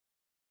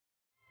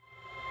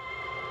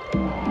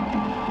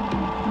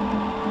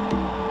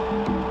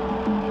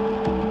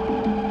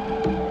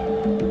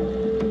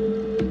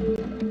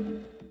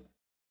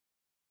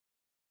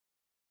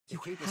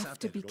keep us have updated,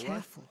 to be all right?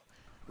 careful.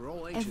 We're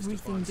all anxious to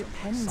Everything find some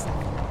depends place.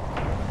 on you.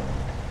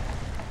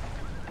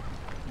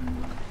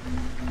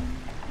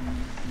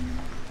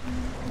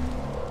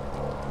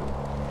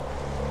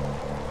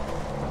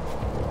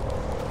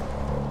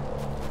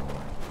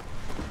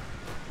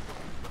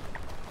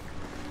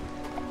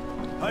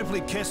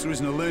 Hopefully Kessler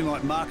isn't a loon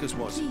like Marcus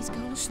was. Please go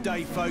look for my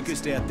Stay friends.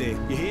 focused out there,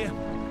 you hear?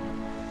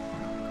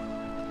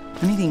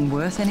 Anything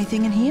worth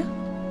anything in here?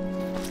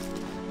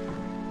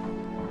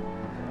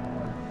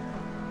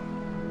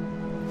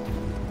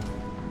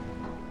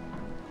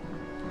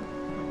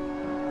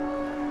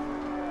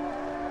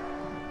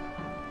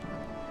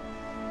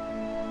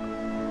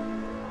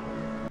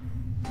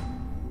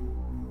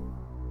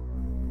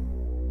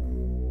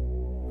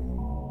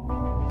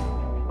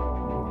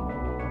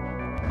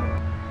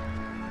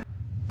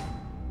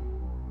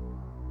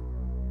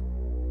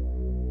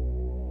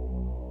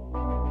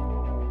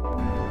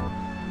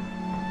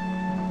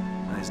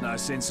 There's no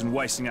sense in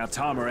wasting our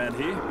time around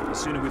here. The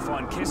sooner we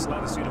find Kessler,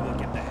 the sooner we'll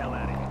get the hell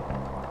out of here.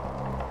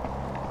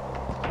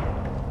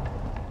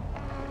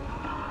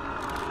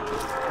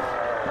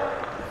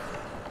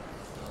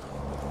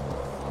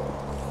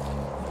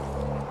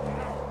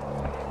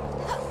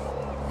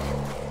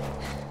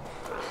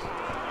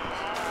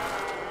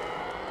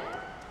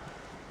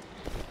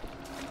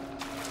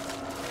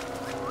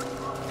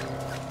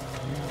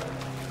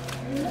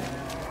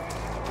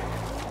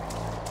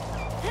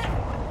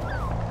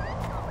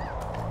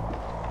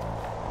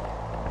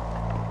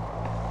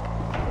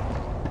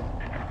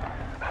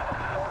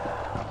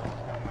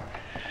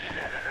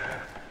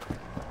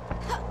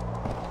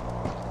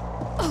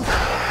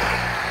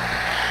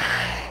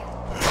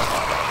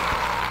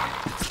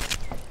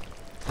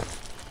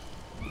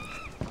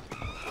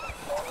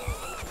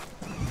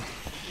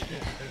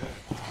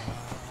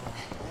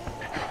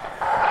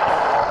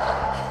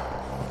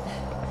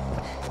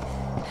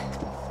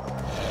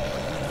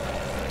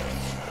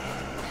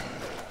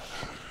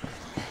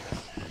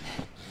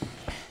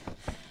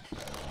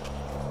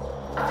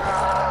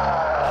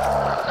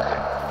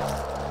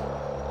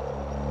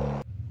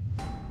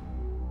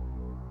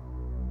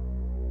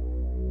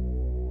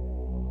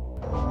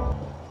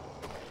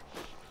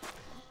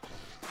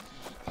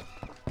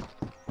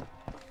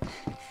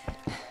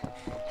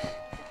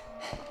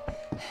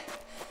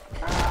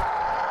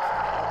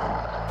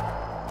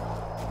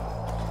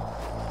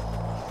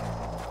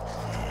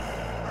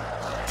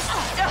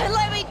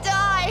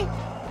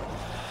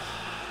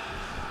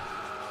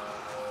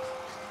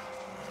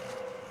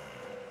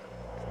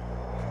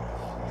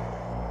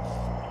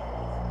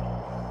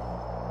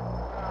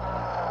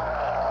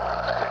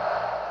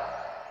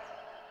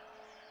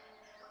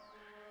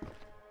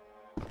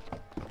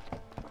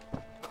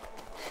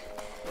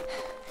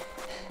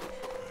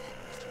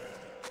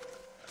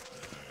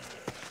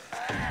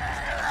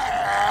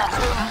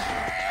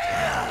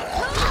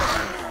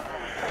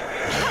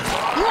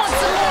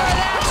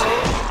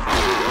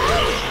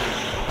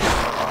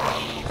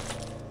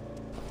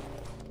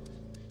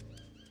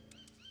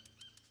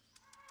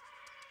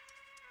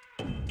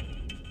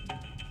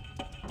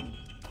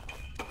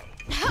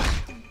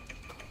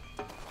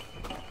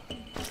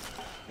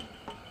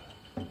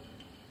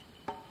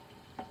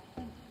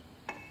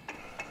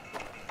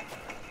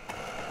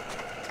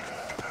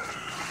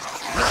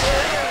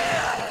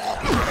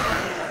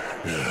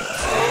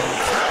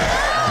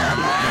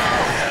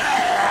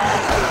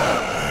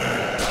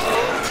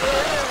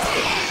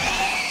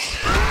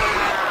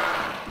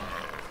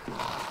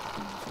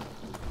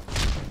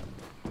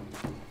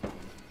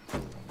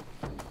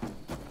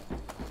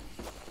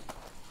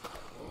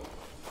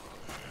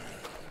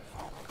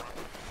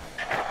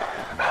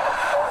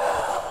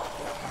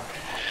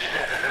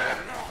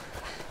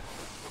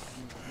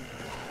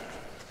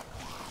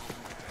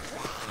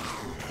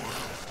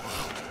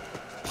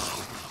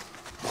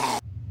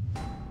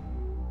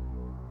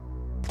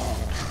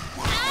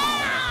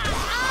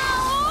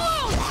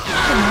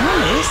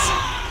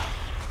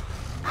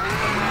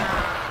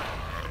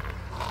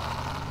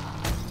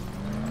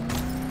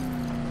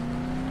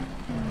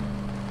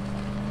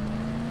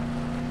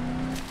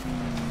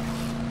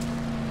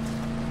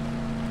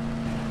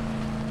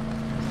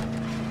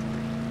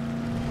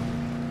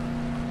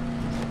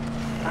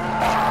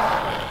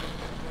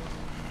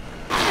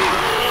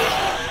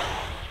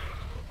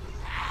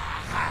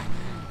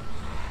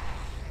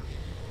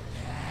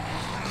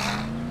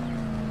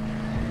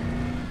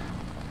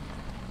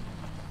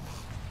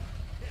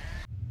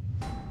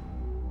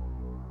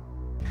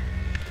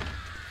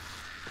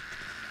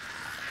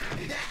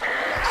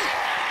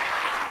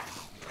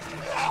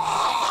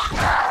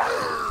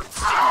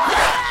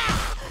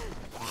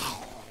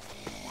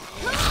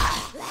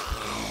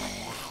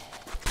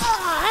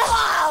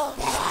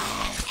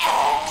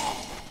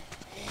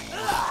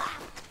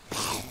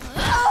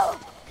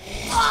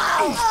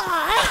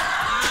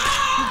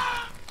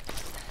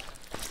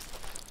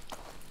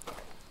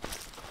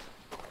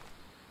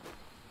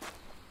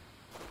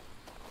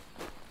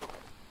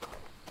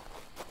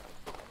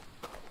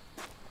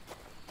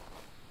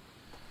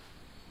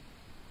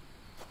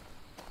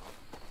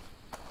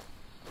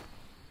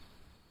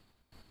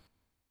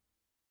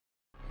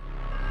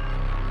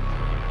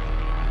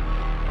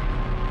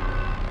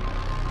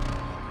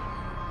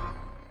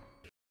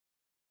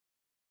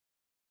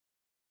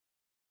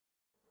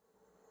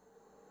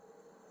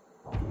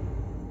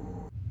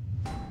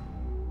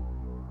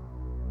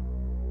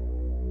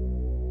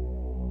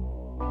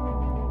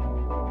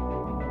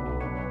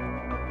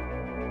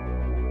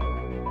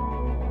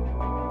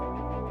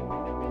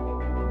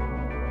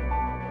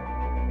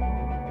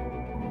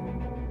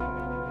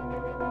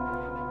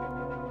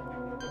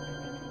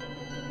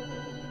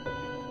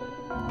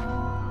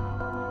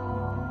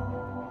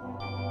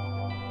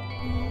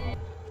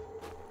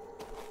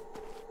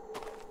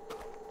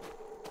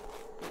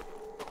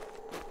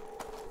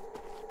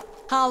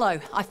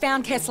 Harlow, I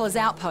found Kessler's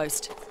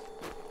outpost.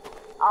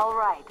 All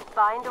right,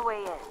 find a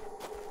way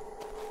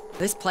in.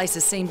 This place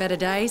has seen better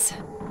days.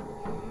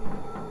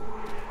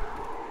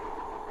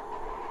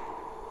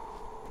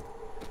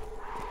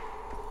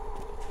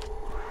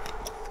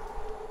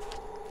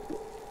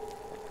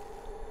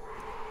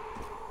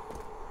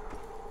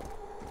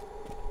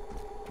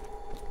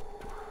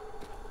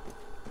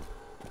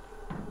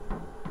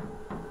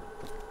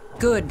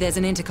 Good, there's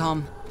an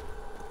intercom.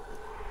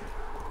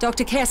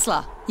 Dr.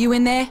 Kessler, you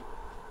in there?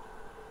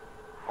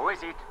 Who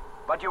is it?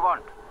 What do you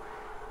want?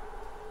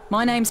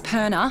 My name's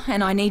Perna,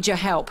 and I need your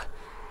help.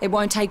 It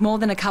won't take more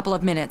than a couple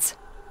of minutes.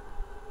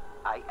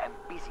 I am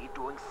busy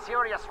doing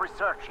serious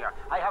research here.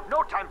 I have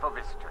no time for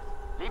visitors.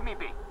 Leave me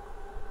be.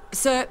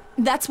 Sir,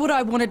 that's what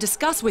I want to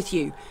discuss with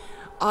you.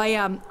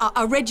 I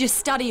read your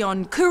study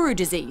on Kuru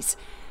disease.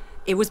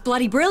 It was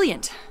bloody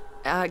brilliant.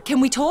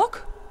 Can we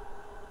talk?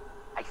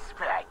 I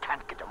swear I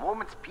can't get a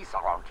moment's peace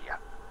around here.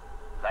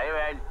 Very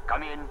well,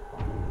 come in.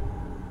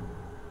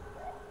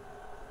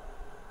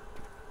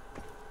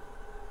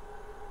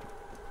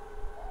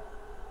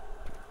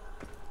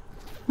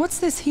 What's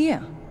this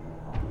here?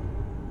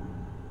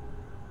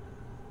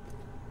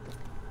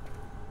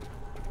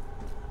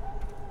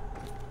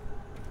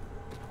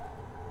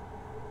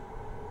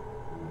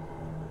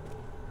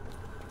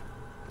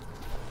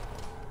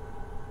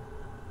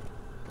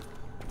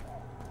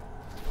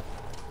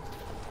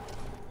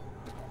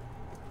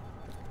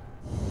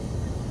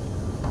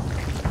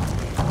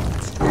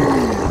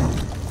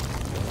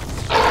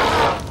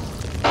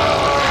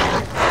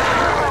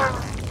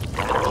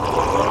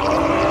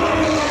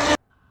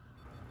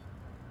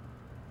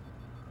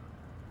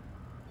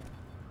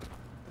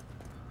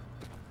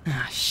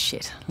 Ah,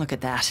 shit. Look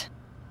at that.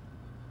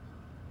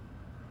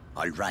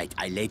 All right,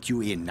 I let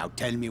you in. Now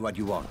tell me what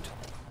you want.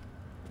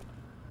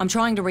 I'm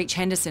trying to reach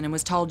Henderson and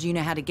was told you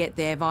know how to get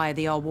there via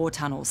the old war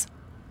tunnels.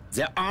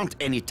 There aren't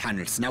any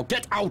tunnels. Now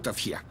get out of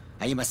here.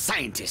 I am a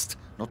scientist,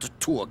 not a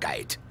tour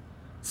guide.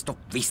 Stop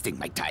wasting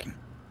my time.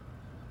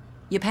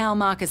 Your pal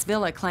Marcus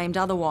Villa claimed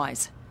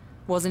otherwise.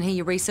 Wasn't he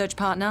your research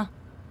partner?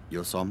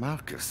 You saw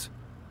Marcus.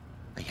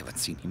 I haven't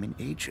seen him in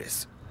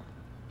ages.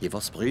 He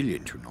was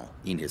brilliant, you know,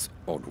 in his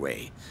own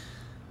way.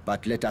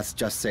 But let us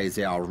just say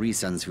there are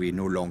reasons we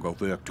no longer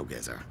work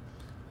together.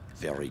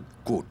 Very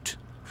good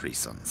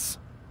reasons.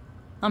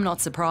 I'm not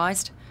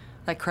surprised.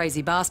 That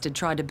crazy bastard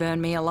tried to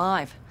burn me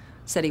alive.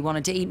 Said he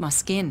wanted to eat my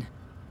skin.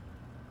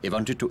 He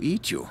wanted to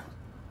eat you.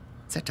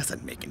 That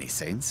doesn't make any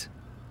sense.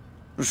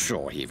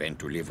 Sure, he went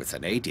to live with the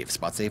natives,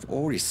 but they've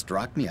always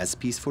struck me as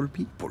peaceful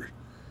people.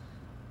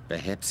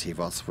 Perhaps he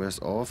was worse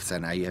off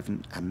than I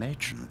even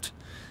imagined.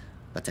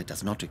 But that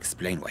does not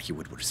explain why he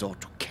would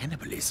resort to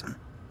cannibalism.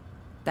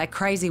 That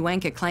crazy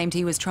wanker claimed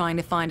he was trying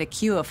to find a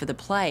cure for the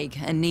plague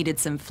and needed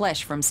some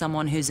flesh from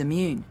someone who's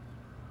immune.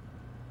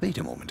 Wait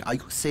a moment, are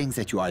you saying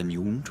that you are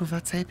immune to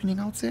what's happening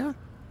out there?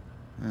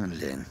 Well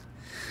then,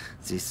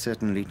 this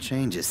certainly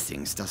changes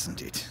things,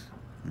 doesn't it?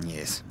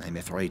 Yes, I'm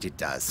afraid it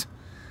does.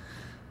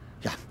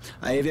 Yeah,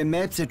 I have a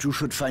map that you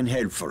should find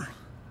helpful.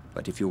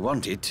 But if you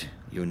want it,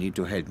 you need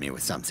to help me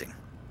with something.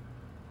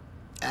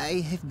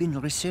 I have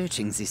been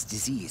researching this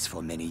disease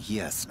for many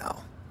years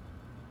now.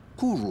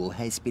 Kuru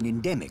has been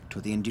endemic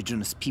to the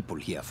indigenous people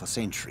here for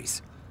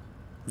centuries.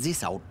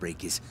 This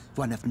outbreak is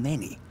one of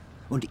many,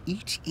 and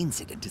each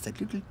incident is a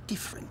little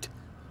different,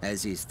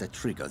 as is the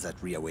trigger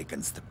that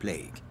reawakens the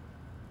plague.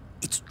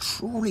 It's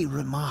truly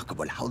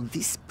remarkable how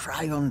this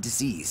prion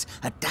disease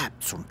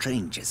adapts and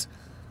changes,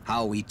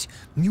 how it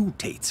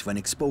mutates when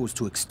exposed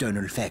to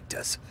external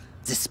factors,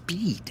 the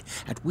speed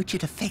at which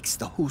it affects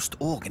the host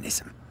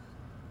organism.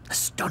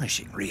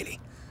 Astonishing, really.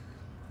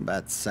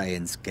 But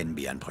science can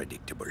be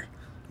unpredictable.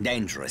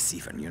 Dangerous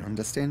even, you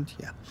understand?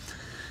 Yeah.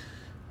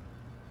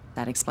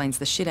 That explains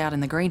the shit out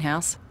in the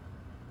greenhouse.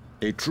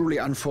 A truly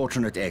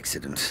unfortunate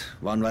accident.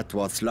 One that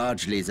was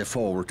largely the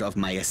fault of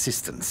my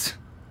assistants.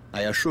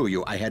 I assure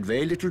you, I had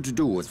very little to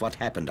do with what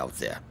happened out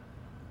there.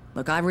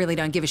 Look, I really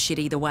don't give a shit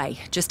either way.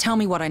 Just tell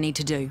me what I need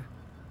to do.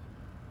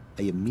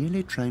 I am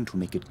merely trying to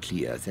make it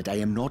clear that I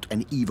am not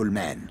an evil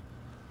man.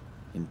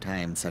 In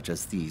times such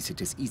as these,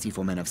 it is easy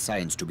for men of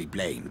science to be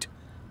blamed,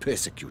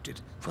 persecuted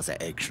for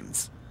their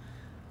actions.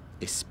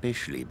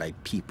 Especially by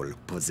people who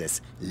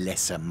possess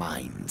lesser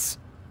minds.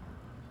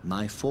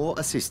 My 4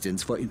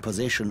 assistants were in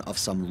possession of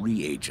some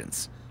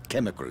reagents,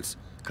 chemicals,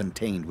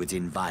 contained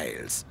within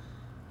vials.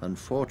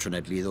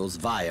 Unfortunately, those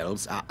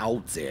vials are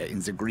out there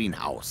in the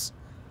greenhouse.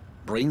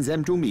 Bring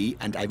them to me,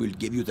 and I will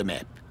give you the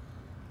map.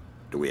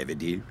 Do we have a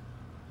deal?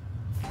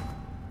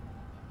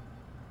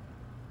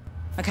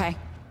 Okay.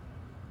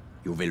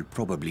 You will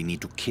probably need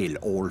to kill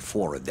all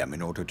 4 of them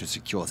in order to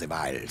secure the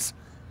vials.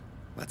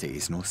 But there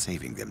is no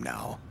saving them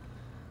now.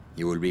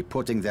 You will be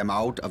putting them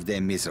out of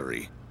their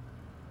misery.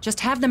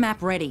 Just have the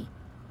map ready.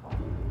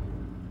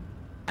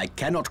 I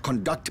cannot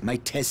conduct my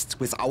tests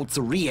without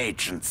the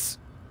reagents.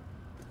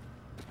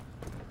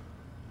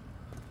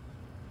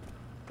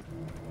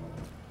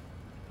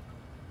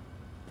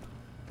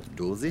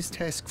 Do this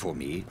task for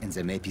me, and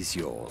the map is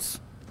yours.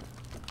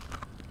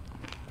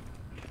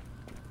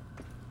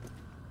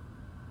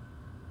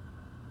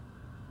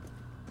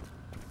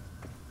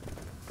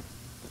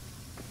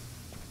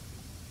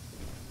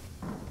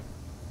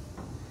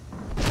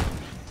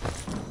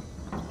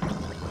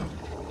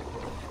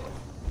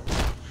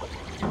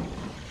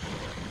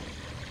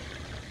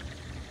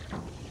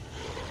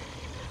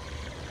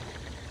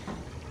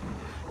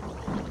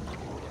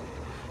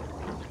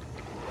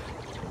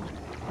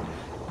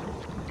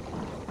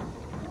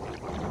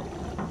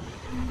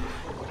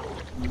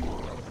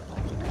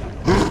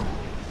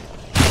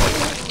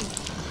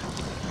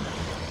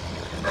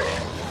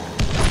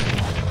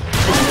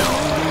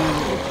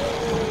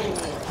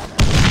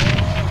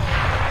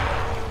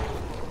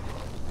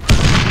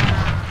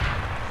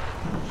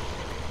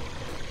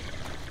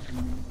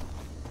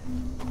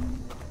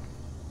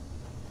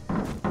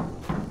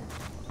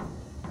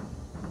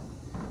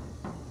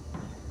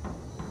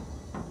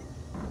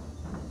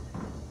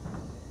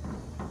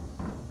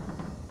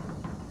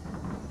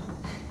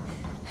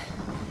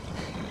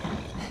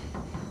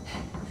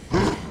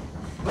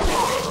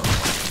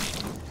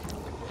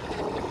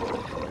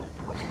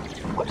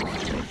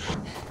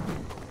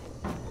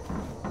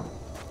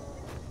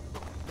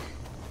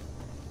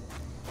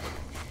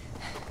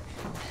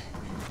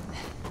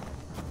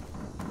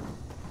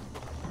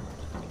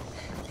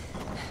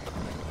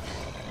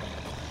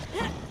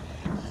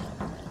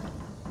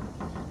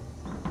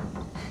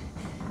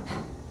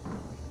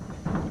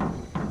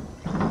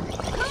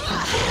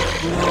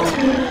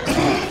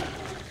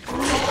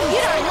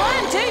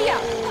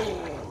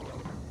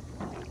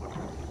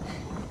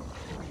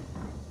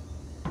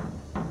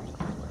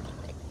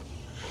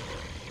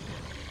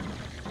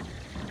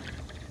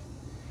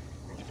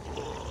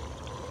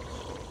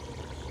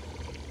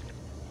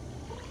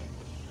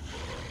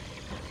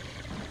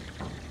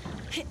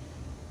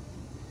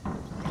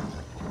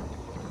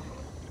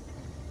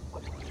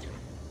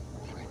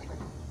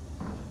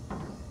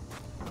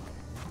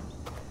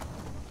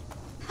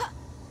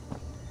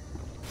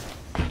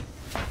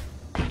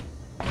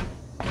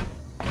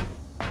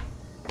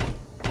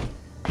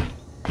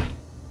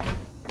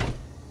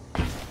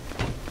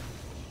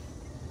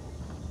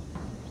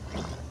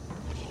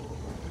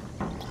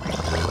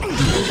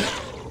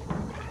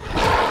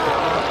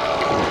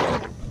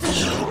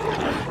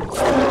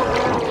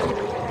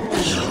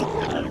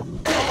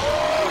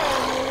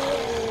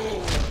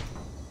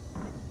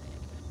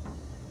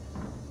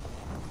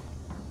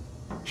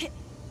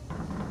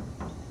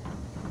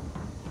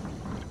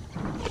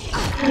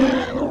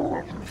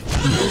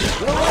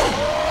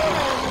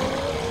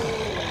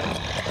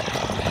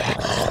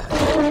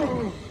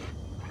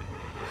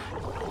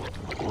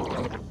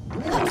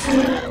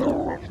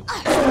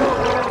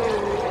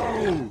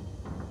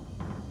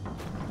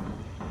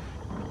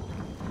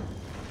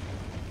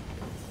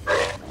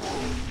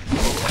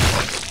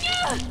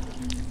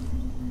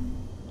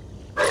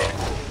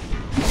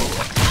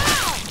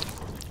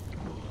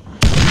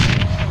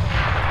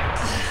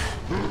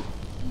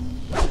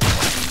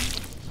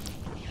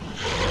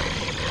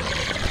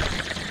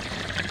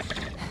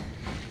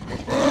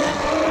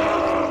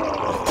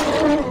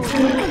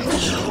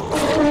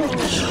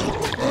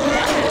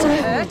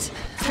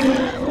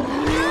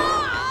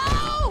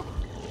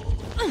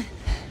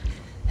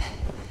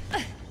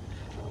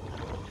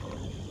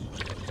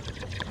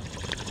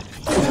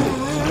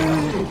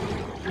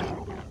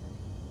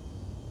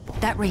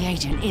 That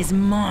reagent is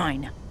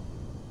mine.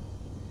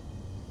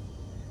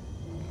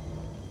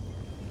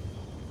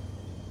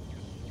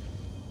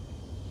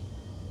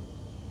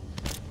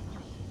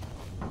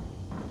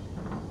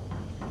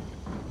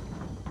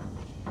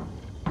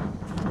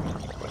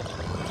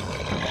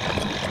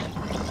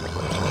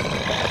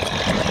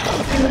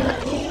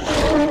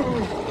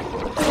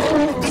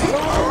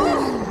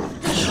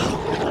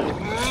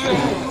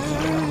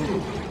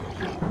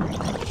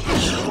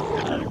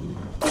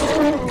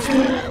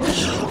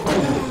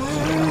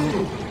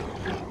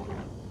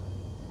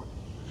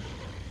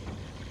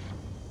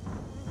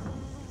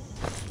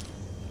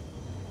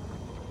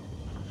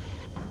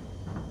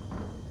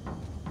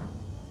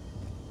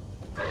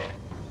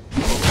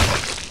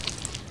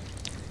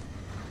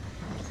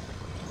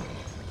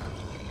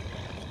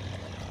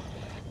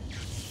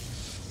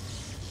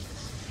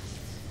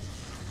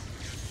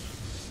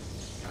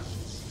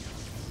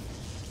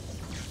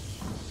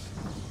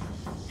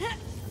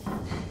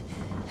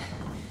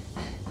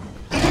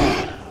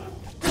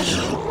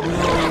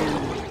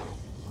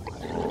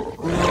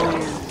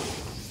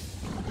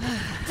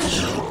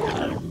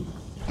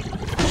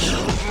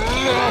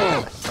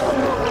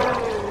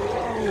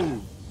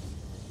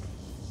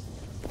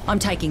 I'm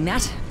taking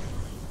that.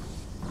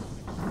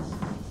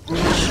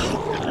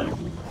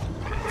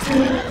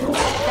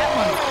 That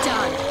one's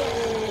done.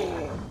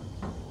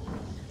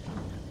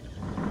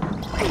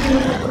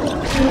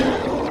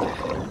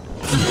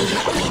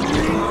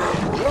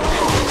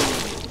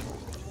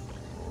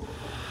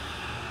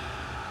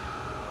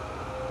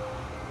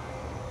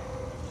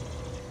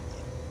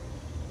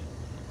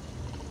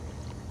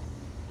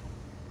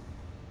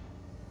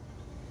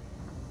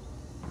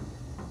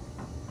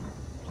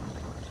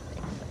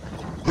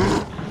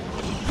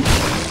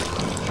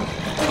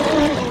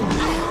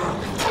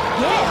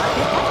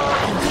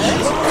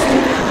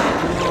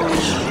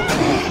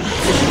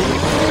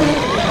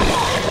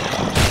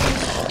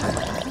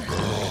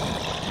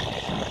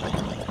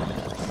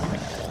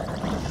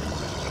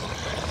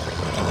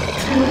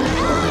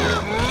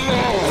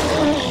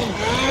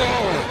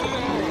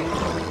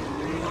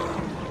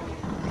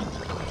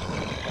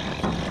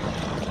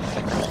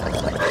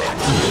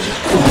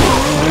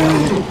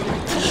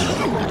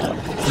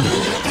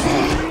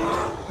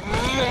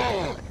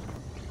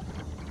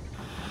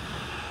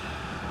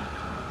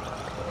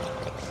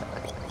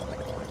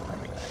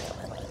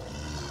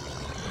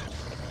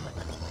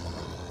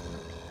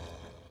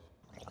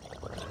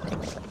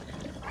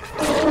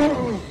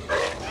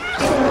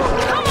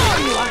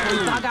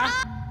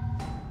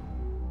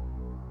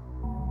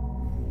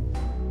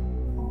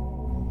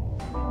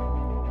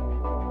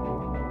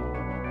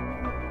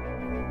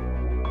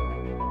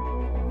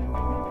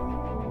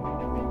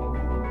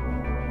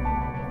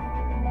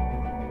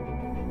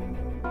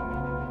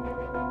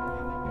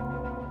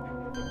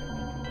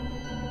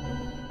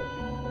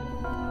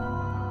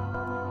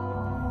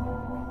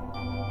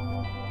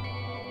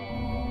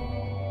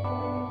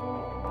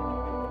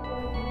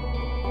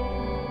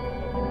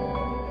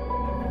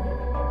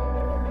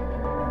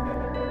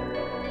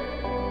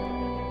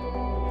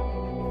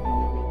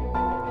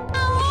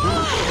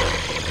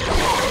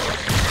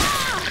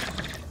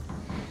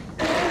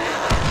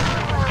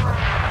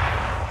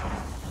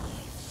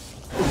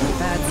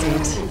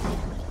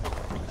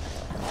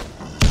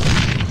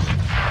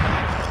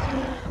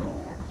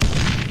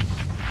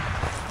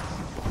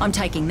 I'm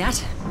taking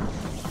that.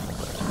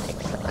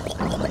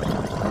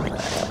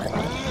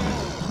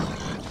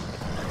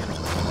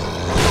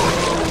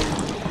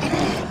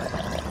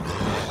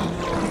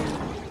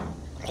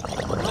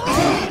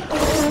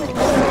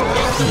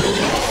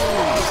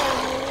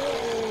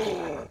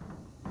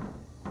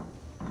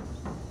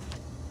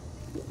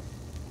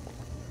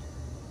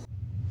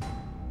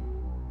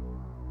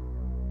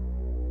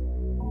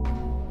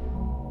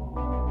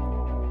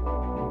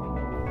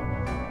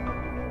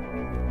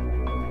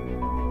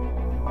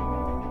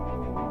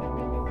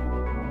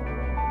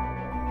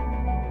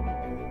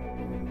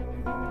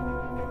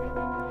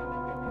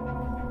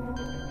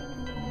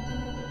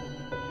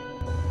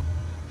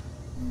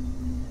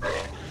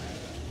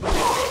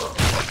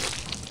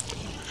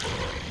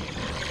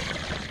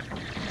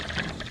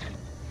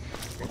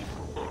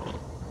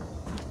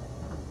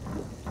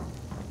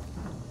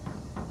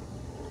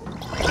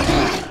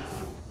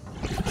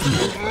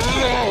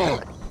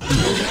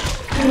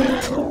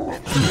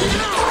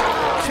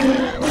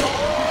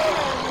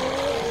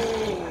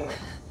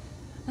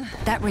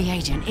 That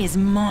reagent is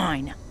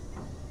mine.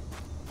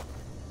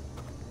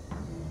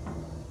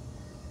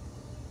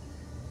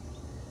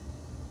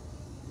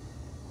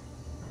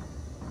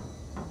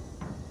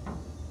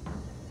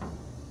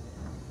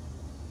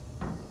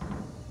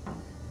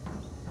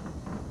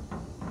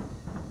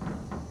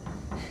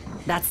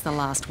 That's the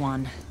last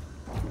one.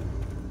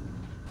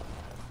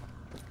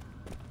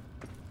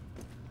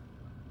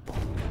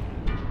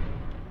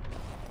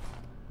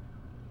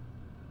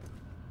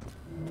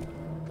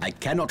 I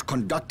cannot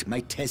conduct my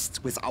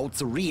tests without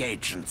the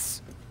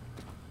reagents.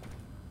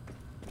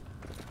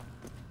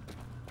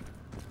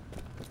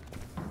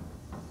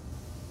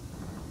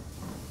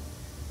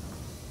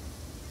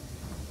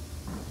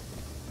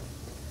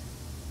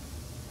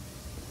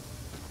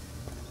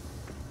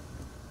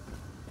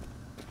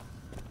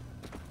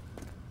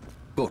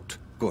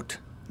 Good.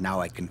 Now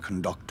I can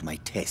conduct my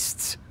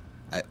tests.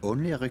 I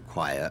only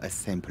require a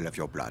sample of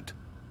your blood.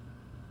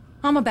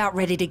 I'm about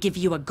ready to give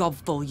you a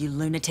gobful, you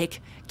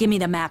lunatic. Give me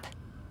the map.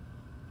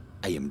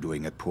 I am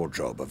doing a poor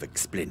job of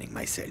explaining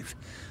myself.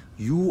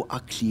 You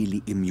are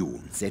clearly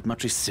immune, that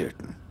much is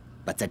certain.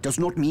 But that does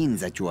not mean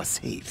that you are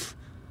safe.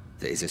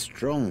 There is a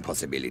strong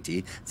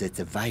possibility that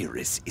the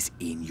virus is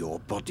in your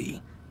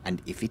body.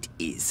 And if it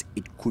is,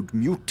 it could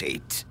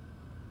mutate.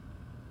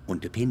 And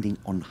depending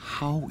on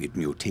how it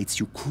mutates,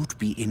 you could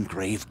be in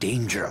grave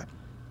danger.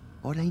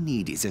 All I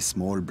need is a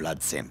small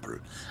blood sample.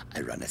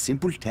 I run a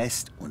simple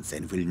test and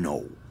then we'll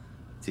know.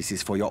 This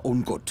is for your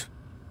own good.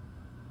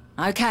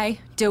 Okay,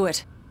 do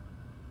it.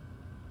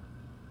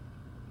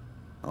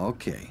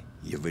 Okay,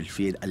 you will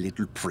feel a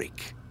little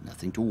prick.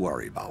 Nothing to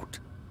worry about.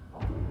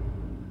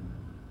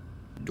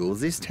 Do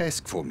this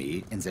task for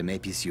me and the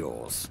map is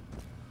yours.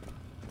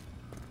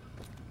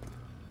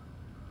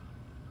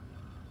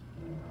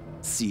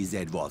 See,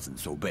 that wasn't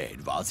so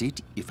bad, was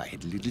it? If I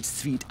had a little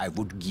sweet, I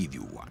would give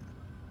you one.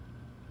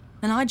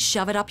 And I'd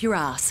shove it up your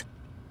ass.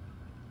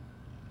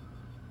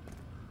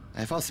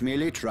 I was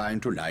merely trying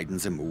to lighten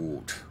the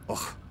mood.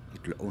 Oh,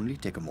 it will only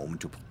take a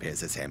moment to prepare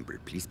the sample.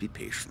 Please be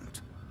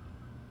patient.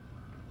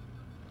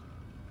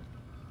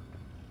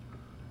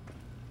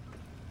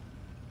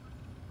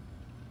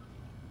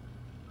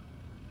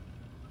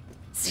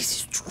 This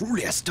is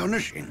truly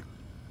astonishing.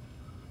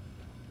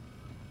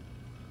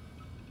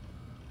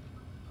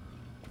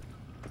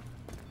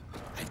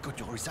 I've got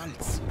your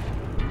results.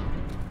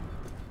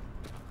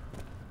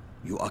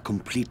 You are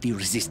completely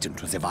resistant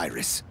to the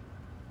virus.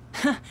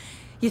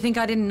 You think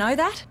I didn't know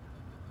that?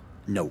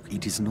 No,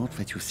 it is not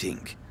what you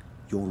think.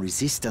 Your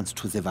resistance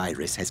to the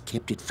virus has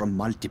kept it from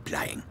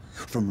multiplying,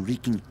 from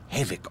wreaking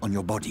havoc on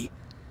your body.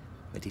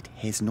 But it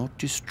has not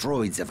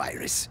destroyed the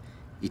virus.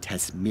 It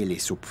has merely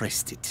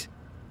suppressed it.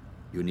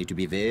 You need to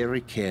be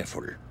very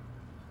careful.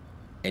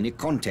 Any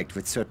contact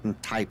with certain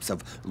types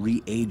of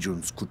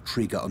reagents could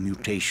trigger a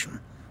mutation.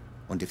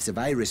 And if the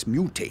virus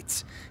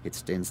mutates, it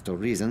stands to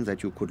reason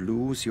that you could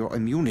lose your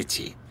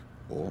immunity.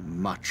 Or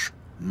much,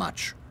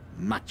 much,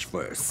 much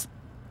worse.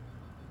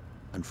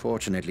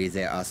 Unfortunately,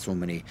 there are so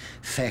many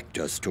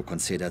factors to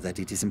consider that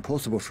it is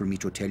impossible for me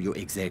to tell you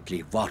exactly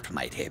what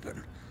might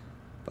happen.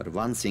 But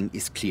one thing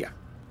is clear.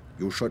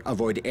 You should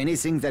avoid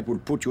anything that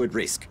would put you at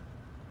risk.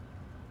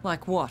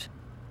 Like what?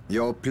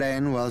 Your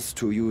plan was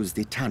to use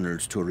the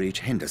tunnels to reach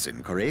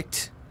Henderson,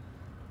 correct?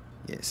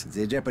 Yes,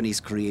 the Japanese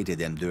created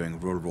them during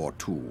World War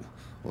II,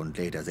 and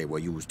later they were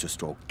used to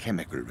store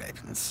chemical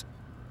weapons.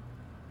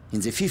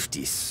 In the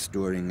 50s,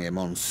 during a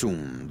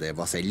monsoon, there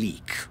was a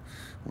leak,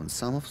 and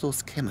some of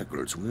those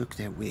chemicals worked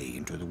their way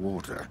into the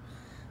water.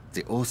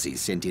 The Aussies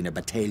sent in a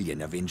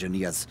battalion of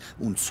engineers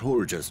and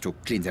soldiers to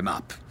clean them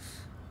up,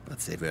 but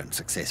they weren't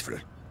successful.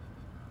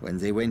 When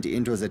they went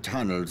into the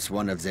tunnels,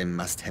 one of them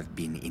must have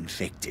been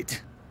infected.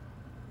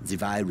 The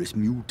virus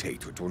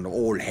mutated and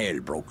all hell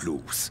broke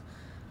loose.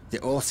 The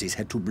Aussies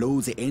had to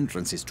blow the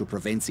entrances to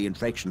prevent the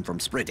infection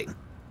from spreading.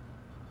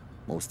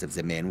 Most of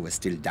the men were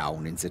still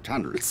down in the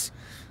tunnels.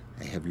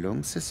 I have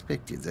long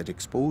suspected that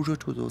exposure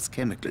to those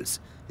chemicals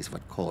is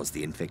what caused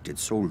the infected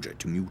soldier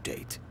to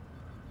mutate.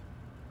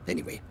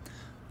 Anyway,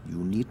 you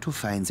need to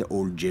find the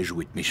old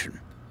Jesuit mission.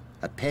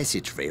 A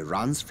passageway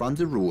runs from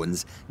the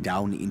ruins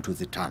down into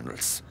the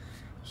tunnels.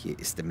 Here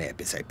is the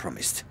map, as I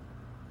promised.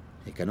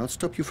 I cannot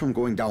stop you from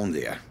going down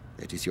there.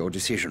 That is your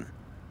decision.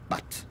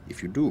 But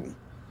if you do,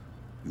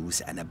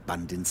 use an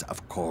abundance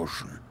of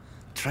caution.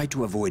 Try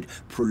to avoid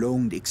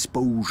prolonged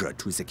exposure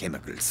to the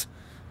chemicals.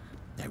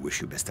 I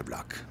wish you best of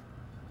luck.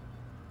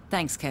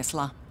 Thanks,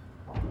 Kessler.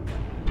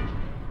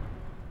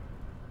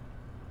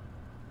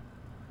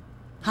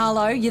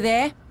 Harlow, you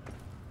there?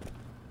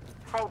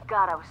 Thank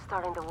God, I was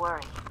starting to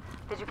worry.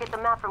 Did you get the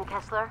map from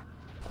Kessler?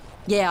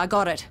 Yeah, I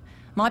got it.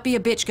 Might be a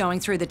bitch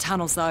going through the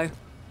tunnels, though.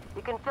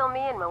 You can fill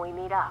me in when we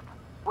meet up.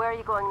 Where are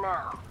you going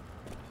now?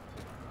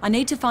 I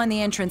need to find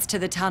the entrance to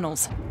the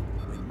tunnels.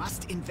 We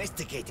must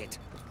investigate it.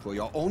 For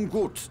your own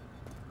good.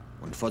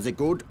 And for the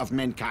good of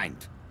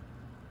mankind.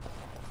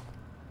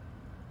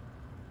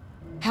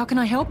 How can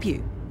I help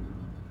you?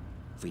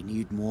 We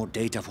need more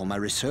data for my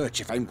research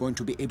if I'm going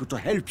to be able to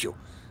help you.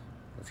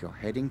 If you're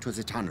heading to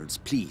the tunnels,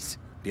 please,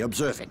 be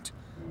observant.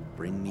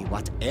 Bring me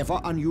whatever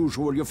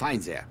unusual you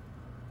find there.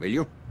 Will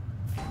you?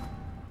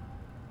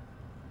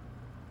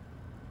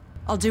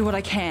 I'll do what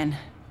I can.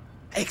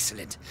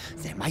 Excellent.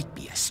 There might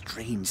be a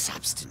strange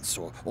substance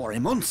or a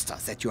monster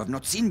that you have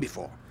not seen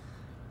before.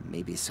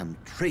 Maybe some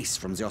trace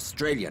from the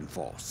Australian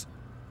force.